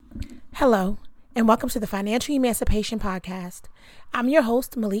Hello, and welcome to the Financial Emancipation Podcast. I'm your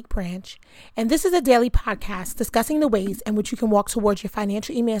host, Malik Branch, and this is a daily podcast discussing the ways in which you can walk towards your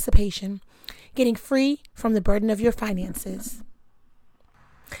financial emancipation, getting free from the burden of your finances.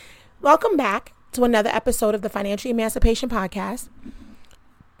 Welcome back to another episode of the Financial Emancipation Podcast.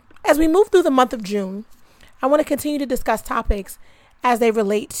 As we move through the month of June, I want to continue to discuss topics as they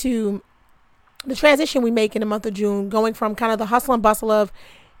relate to the transition we make in the month of June, going from kind of the hustle and bustle of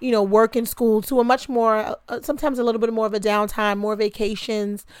work and school to a much more, sometimes a little bit more of a downtime, more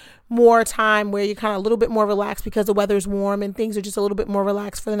vacations, more time where you're kind of a little bit more relaxed because the weather is warm and things are just a little bit more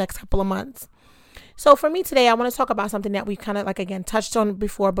relaxed for the next couple of months. So for me today, I want to talk about something that we've kind of touched on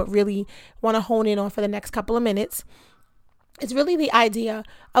before, but really want to hone in on for the next couple of minutes. It's really the idea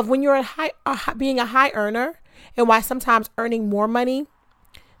of when you're being a high earner and why sometimes earning more money,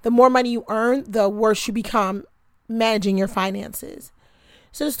 the more money you earn, the worse you become managing your finances.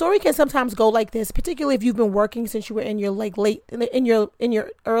 So the story can sometimes go like this, particularly if you've been working since you were in your in your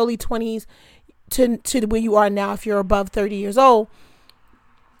early 20s to where you are now. If you're above 30 years old,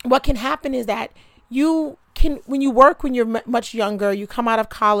 what can happen is that when you work when you're much younger, you come out of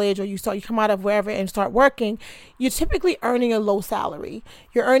college or you come out of wherever and start working, you're typically earning a low salary.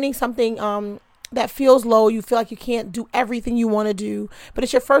 You're earning something that feels low. You feel like you can't do everything you want to do, but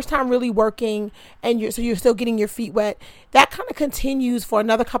it's your first time really working and you're still getting your feet wet. That kind of continues for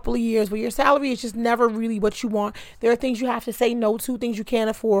another couple of years where your salary is just never really what you want. There are things you have to say no to, things you can't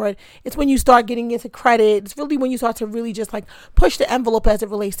afford. It's when you start getting into credit. It's really when you start to really just push the envelope as it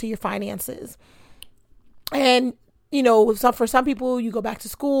relates to your finances. And for some people, you go back to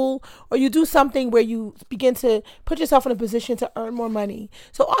school or you do something where you begin to put yourself in a position to earn more money.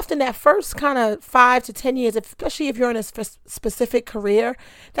 So often that first kind of 5 to 10 years, especially if you're in a specific career,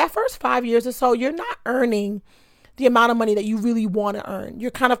 that first 5 years or so, you're not earning the amount of money that you really want to earn.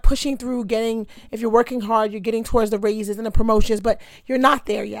 You're kind of pushing through if you're working hard, you're getting towards the raises and the promotions, but you're not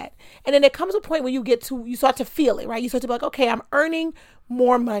there yet. And then there comes a point where you start to feel it, right? You start to be like, okay, I'm earning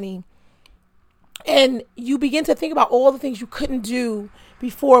more money. And you begin to think about all the things you couldn't do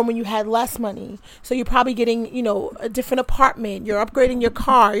before when you had less money. So you're probably getting, a different apartment. You're upgrading your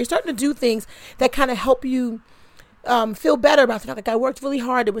car. You're starting to do things that kind of help you feel better about the fact I worked really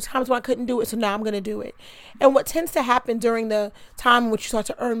hard. There were times when I couldn't do it, so now I'm going to do it. And what tends to happen during the time in which you start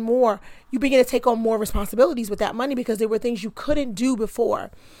to earn more, you begin to take on more responsibilities with that money because there were things you couldn't do before.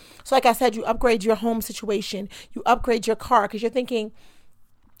 So like I said, you upgrade your home situation. You upgrade your car because you're thinking,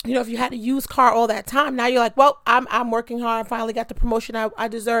 if you had a used car all that time, now you're like, well, I'm working hard. I finally got the promotion I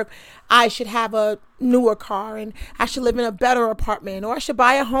deserve. I should have a newer car and I should live in a better apartment or I should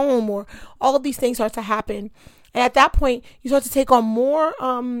buy a home, or all of these things start to happen. And at that point, you start to take on more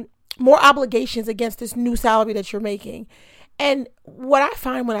obligations against this new salary that you're making. And what I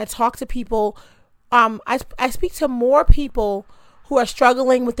find when I talk to people, I speak to more people who are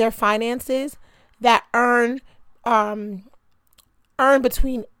struggling with their finances that earn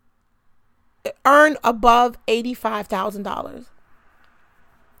above $85,000.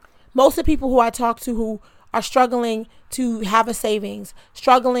 Most of the people who I talk to who are struggling to have a savings,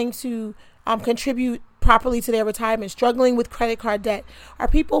 struggling to contribute properly to their retirement, struggling with credit card debt, are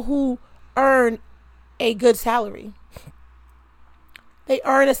people who earn a good salary. They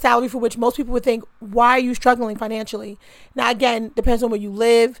earn a salary for which most people would think, why are you struggling financially? Now, again, depends on where you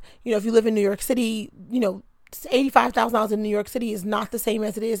live. If you live in New York City, $85,000 in New York City is not the same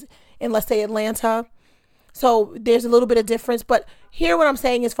as it is in, let's say, Atlanta. So there's a little bit of difference. But here what I'm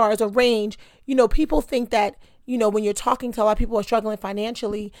saying as far as a range, people think that, when you're talking to a lot of people who are struggling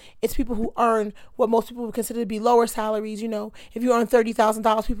financially, it's people who earn what most people would consider to be lower salaries. If you earn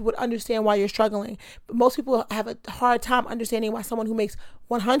 $30,000, people would understand why you're struggling. But most people have a hard time understanding why someone who makes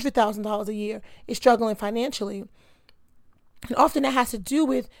 $100,000 a year is struggling financially. And often that has to do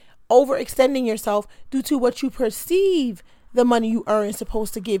with overextending yourself due to what you perceive the money you earn is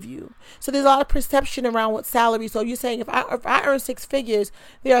supposed to give you. So there's a lot of perception around what salary. So you're saying if I earn 6 figures,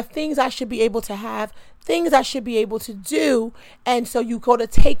 there are things I should be able to have, things I should be able to do. And so you go to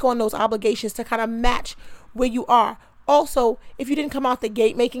take on those obligations to kind of match where you are. Also, if you didn't come out the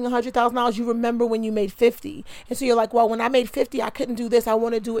gate making $100,000, you remember when you made 50. And so you're like, well, when I made 50, I couldn't do this. I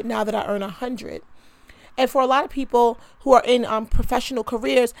want to do it now that I earn 100. And for a lot of people who are in professional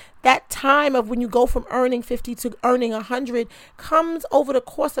careers, that time of when you go from earning 50 to earning 100 comes over the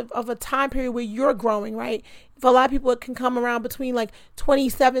course of a time period where you're growing, right? For a lot of people, it can come around between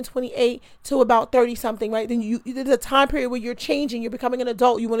 27, 28 to about 30 something, right? Then there's a time period where you're changing, you're becoming an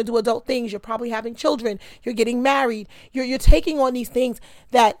adult, you want to do adult things, you're probably having children, you're getting married, you're taking on these things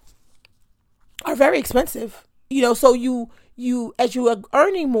that are very expensive, so you as you are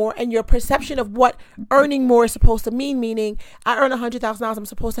earning more, and your perception of what earning more is supposed to mean, meaning I earn $100,000, I'm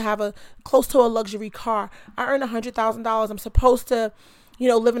supposed to have close to a luxury car. I earn $100,000, I'm supposed to,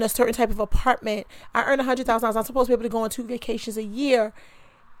 live in a certain type of apartment. I earn $100,000, I'm supposed to be able to go on 2 vacations a year.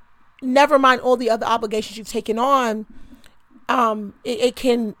 Never mind all the other obligations you've taken on. It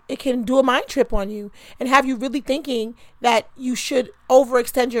can do a mind trip on you and have you really thinking that you should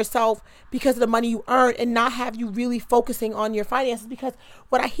overextend yourself because of the money you earn, and not have you really focusing on your finances. Because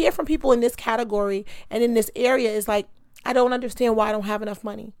what I hear from people in this category and in this area is like, I don't understand why I don't have enough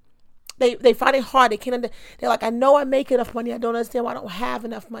money. They find it hard. They're like, I know I make enough money. I don't understand why I don't have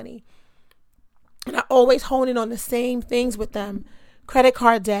enough money. And I always hone in on the same things with them: credit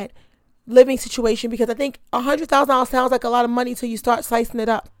card debt, living situation, because I think $100,000 sounds like a lot of money till you start slicing it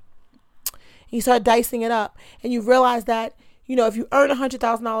up. You start dicing it up, and you realize that, if you earn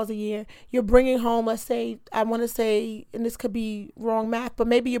 $100,000 a year, you're bringing home, let's say, I want to say, and this could be wrong math, but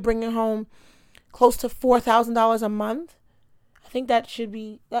maybe you're bringing home close to $4,000 a month. I think that could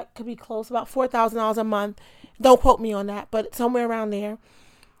be close, about $4,000 a month. Don't quote me on that, but somewhere around there.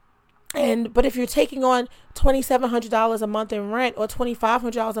 But if you're taking on $2,700 a month in rent, or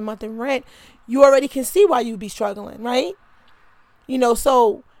 $2,500 a month in rent, you already can see why you'd be struggling, right?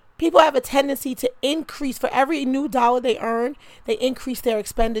 So people have a tendency to increase, for every new dollar they earn, they increase their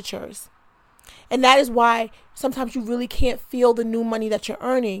expenditures. And that is why sometimes you really can't feel the new money that you're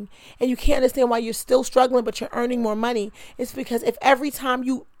earning, and you can't understand why you're still struggling but you're earning more money. It's because if every time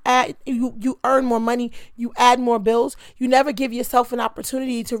you earn more money, you add more bills, you never give yourself an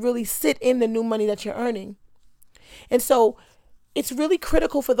opportunity to really sit in the new money that you're earning. And so it's really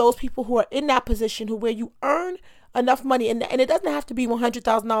critical for those people who are in that position, where you earn enough money, and it doesn't have to be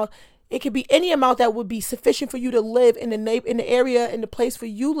 $100,000. It could be any amount that would be sufficient for you to live in the area, in the place where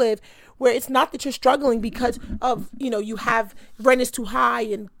you live, where it's not that you're struggling because of, you have rent is too high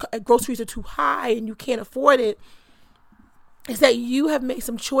and groceries are too high and you can't afford it. It's that you have made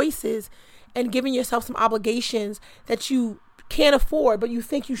some choices and given yourself some obligations that you can't afford, but you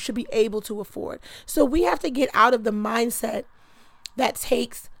think you should be able to afford. So we have to get out of the mindset that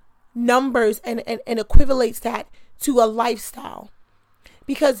takes numbers and equivalates that to a lifestyle.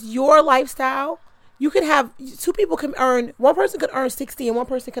 Because your lifestyle, you could have, one person could earn 60 and one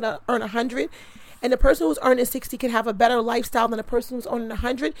person could earn 100. And the person who's earning 60 can have a better lifestyle than the person who's earning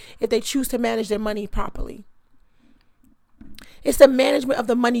 100 if they choose to manage their money properly. It's the management of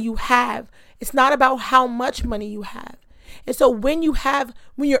the money you have. It's not about how much money you have. And so when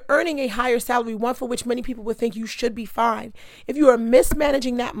you're earning a higher salary, one for which many people would think you should be fine, if you are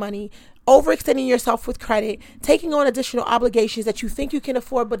mismanaging that money, overextending yourself with credit, taking on additional obligations that you think you can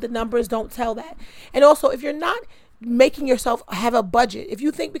afford, but the numbers don't tell that. And also, if you're not making yourself have a budget, if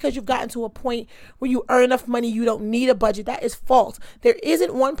you think because you've gotten to a point where you earn enough money, you don't need a budget, that is false. There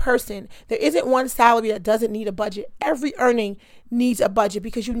isn't one salary that doesn't need a budget. Every earning needs a budget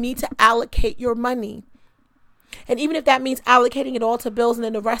because you need to allocate your money. And even if that means allocating it all to bills and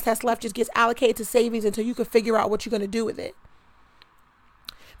then the rest that's left just gets allocated to savings until you can figure out what you're going to do with it.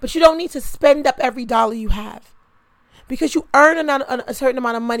 But you don't need to spend up every dollar you have. Because you earn a certain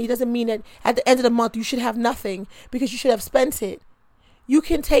amount of money doesn't mean that at the end of the month you should have nothing because you should have spent it. You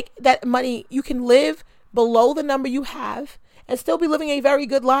can take that money, you can live below the number you have and still be living a very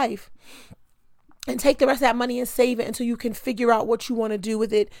good life. And take the rest of that money and save it until you can figure out what you want to do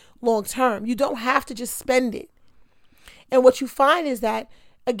with it long term. You don't have to just spend it. And what you find is that,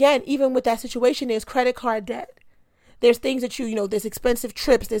 again, even with that situation, there's credit card debt. There's things that there's expensive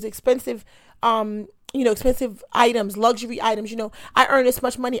trips, there's expensive, expensive items, luxury items. I earn this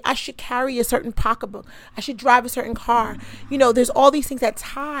much money, I should carry a certain pocketbook, I should drive a certain car. There's all these things that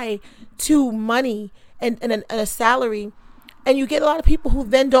tie to money and a salary. And you get a lot of people who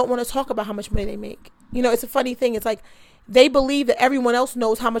then don't want to talk about how much money they make. It's a funny thing. It's like they believe that everyone else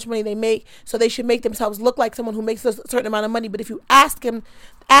knows how much money they make, so they should make themselves look like someone who makes a certain amount of money. But if you ask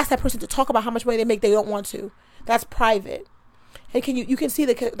that person to talk about how much money they make, they don't want to. That's private. And you can see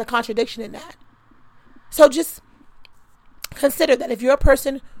the contradiction in that. So just consider that if you're a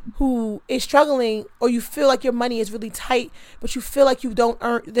person who is struggling, or you feel like your money is really tight, but you feel like you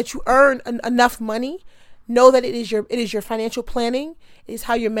earn enough money, know that it is your financial planning. It is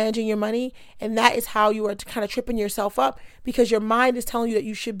how you're managing your money, and that is how you are kind of tripping yourself up, because your mind is telling you that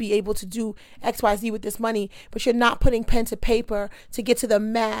you should be able to do X, Y, Z with this money, but you're not putting pen to paper to get to the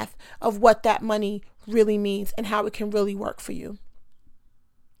math of what that money really means and how it can really work for you.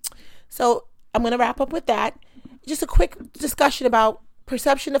 So I'm going to wrap up with that. Just a quick discussion about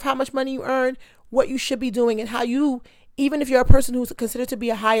perception of how much money you earn, what you should be doing, and how you even if you're a person who's considered to be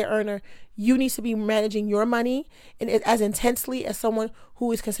a higher earner, you need to be managing your money and as intensely as someone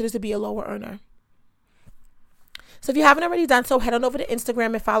who is considered to be a lower earner. So if you haven't already done so, head on over to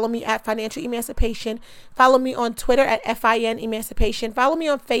Instagram and follow me at Financial Emancipation. Follow me on Twitter at FIN Emancipation. Follow me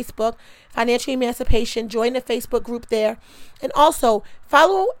on Facebook, Financial Emancipation. Join the Facebook group there. And also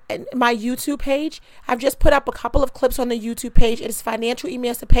follow my YouTube page. I've just put up a couple of clips on the YouTube page. It is Financial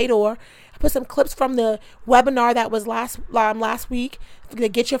Emancipator. I put some clips from the webinar that was last week to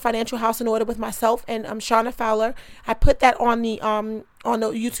get your financial house in order with myself and Shauna Fowler. I put that on the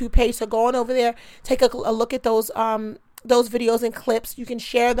YouTube page. So go on over there, take a look at those videos and clips. You can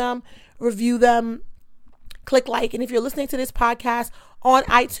share them, review them, click like. And if you're listening to this podcast on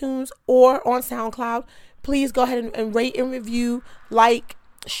iTunes or on SoundCloud, please go ahead and rate and review, like,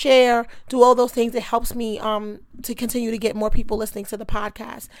 share, do all those things. It helps me to continue to get more people listening to the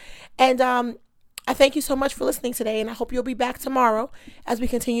podcast. And I thank you so much for listening today, and I hope you'll be back tomorrow as we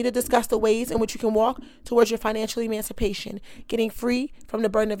continue to discuss the ways in which you can walk towards your financial emancipation, getting free from the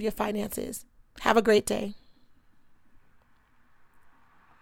burden of your finances. Have a great day.